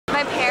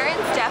My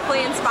parents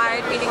definitely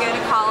inspired me to go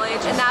to college,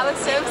 and that was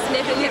so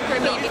significant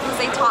for me because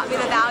they taught me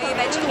the value of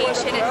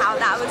education and how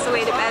that was the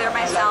way to better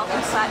myself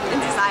in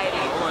society.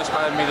 What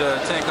inspired me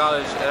to attend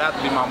college, it had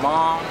to be my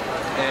mom,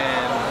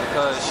 and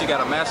because she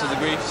got a master's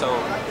degree, so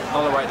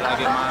only right that I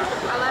get mine.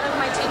 A lot of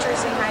my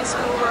teachers in high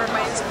school were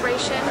my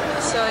inspiration,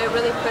 so it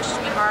really pushed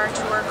me hard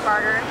to work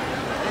harder,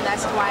 and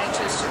that's why I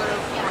chose to go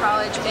to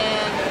college,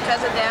 and because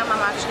of them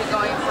I'm actually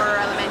going for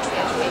elementary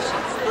education.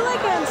 I feel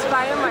like I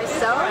inspire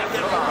myself.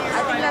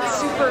 I think that's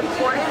super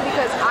important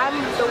because I'm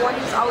the one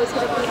who's always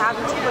going to be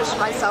having to push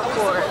myself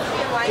forward.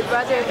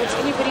 If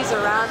anybody's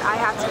around, I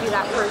have to be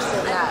that person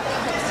that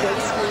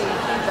makes me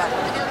be better.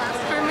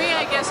 For me,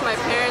 I guess my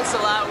parents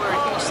a lot were a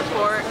huge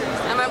support,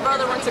 and my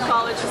brother went to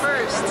college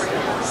first,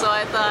 so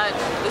I thought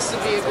this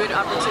would be a good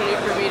opportunity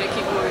for me to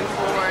keep moving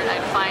forward.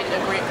 I'd find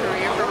a great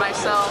career for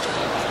myself,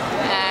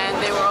 and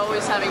they were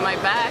always having my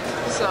back,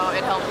 so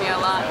it helped me a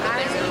lot that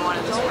they really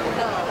wanted this for me.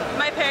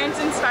 My parents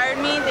inspired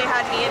me. They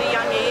had me at a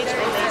young age,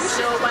 and they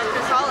still went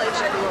through college.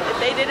 If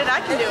they did it, I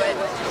can do it.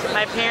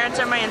 My parents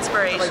are my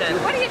inspiration.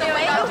 What are you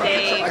doing?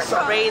 They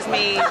raised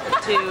me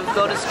to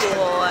go to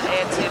school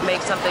and to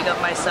make something of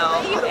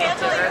myself and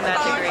to earn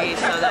that degree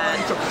so that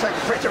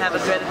I have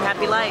a good and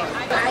happy life.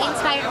 I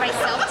inspired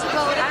myself to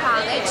go to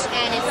college,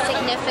 and it's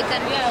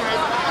significant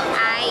because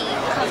I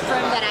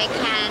confirm that I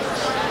can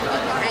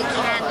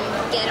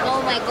get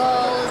all my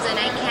goals and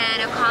I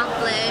can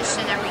accomplish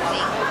and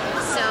everything.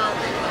 So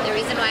the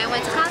reason why I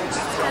went to college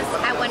is because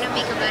I want to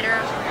make a better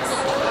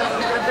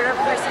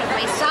person of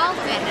myself,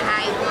 and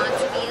I want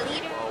to be a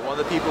leader. Well, one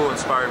of the people who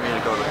inspired me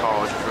to go to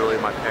college was really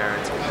my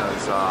parents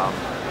because,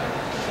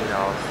 you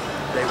know,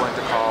 they went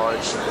to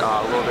college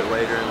a little bit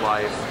later in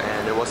life,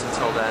 and it wasn't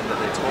until then that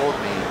they told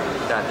me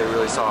that they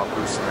really saw a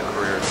boost in their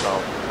career. So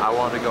I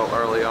wanted to go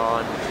early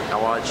on. I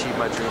want to achieve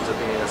my dreams of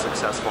being a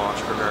successful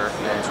entrepreneur,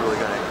 and it's really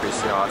going to increase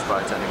the odds by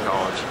attending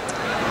college.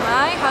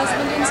 My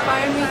husband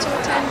inspired me to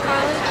attend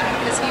college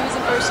because he was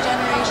a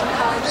first-generation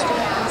college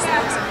student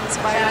himself, so he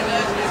inspired me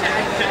to believe that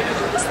I could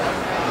do the same.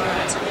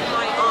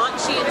 My aunt,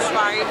 she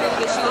inspired me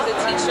because she was a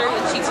teacher,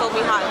 and she told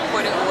me how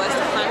important it was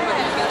to plan for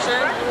the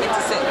future and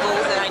to set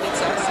goals that I need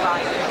to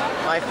aspire.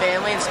 My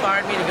family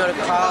inspired me to go to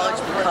college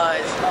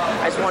because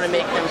I just want to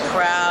make them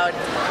proud,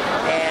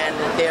 and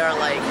they are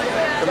like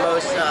the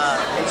most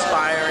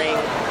inspiring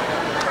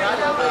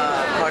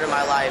part of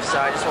my life, so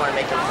I just want to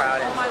make them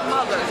proud. My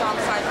mother,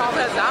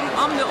 because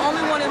I'm the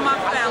only one in my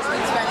family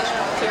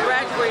to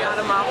graduate out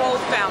of my whole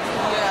family,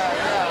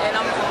 and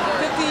I'm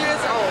 50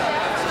 years old,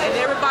 and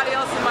everybody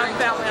else in my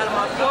family, out of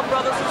my 4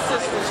 brothers and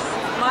sisters.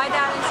 My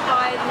dad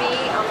inspired me.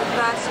 I'm the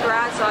first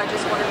grad, so I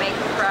just want to make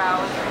him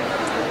proud.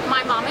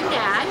 My mom and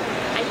dad,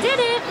 I did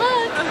it,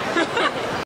 look!